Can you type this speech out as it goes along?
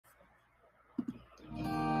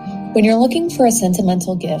When you're looking for a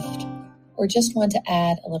sentimental gift or just want to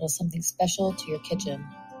add a little something special to your kitchen,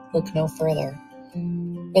 look no further.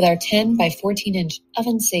 With our 10 by 14-inch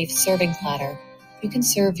oven-safe serving platter, you can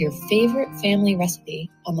serve your favorite family recipe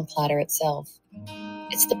on the platter itself.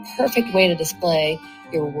 It's the perfect way to display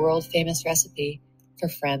your world-famous recipe for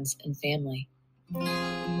friends and family.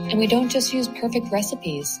 And we don't just use perfect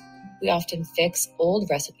recipes. We often fix old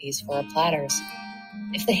recipes for our platters.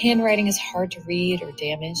 If the handwriting is hard to read or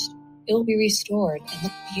damaged, it will be restored and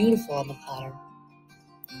look beautiful on the platter.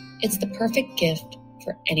 It's the perfect gift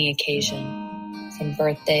for any occasion, from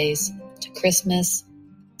birthdays to Christmas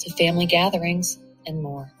to family gatherings and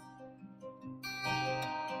more.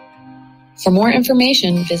 For more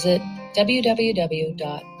information, visit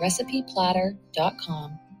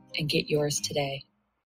www.recipeplatter.com and get yours today.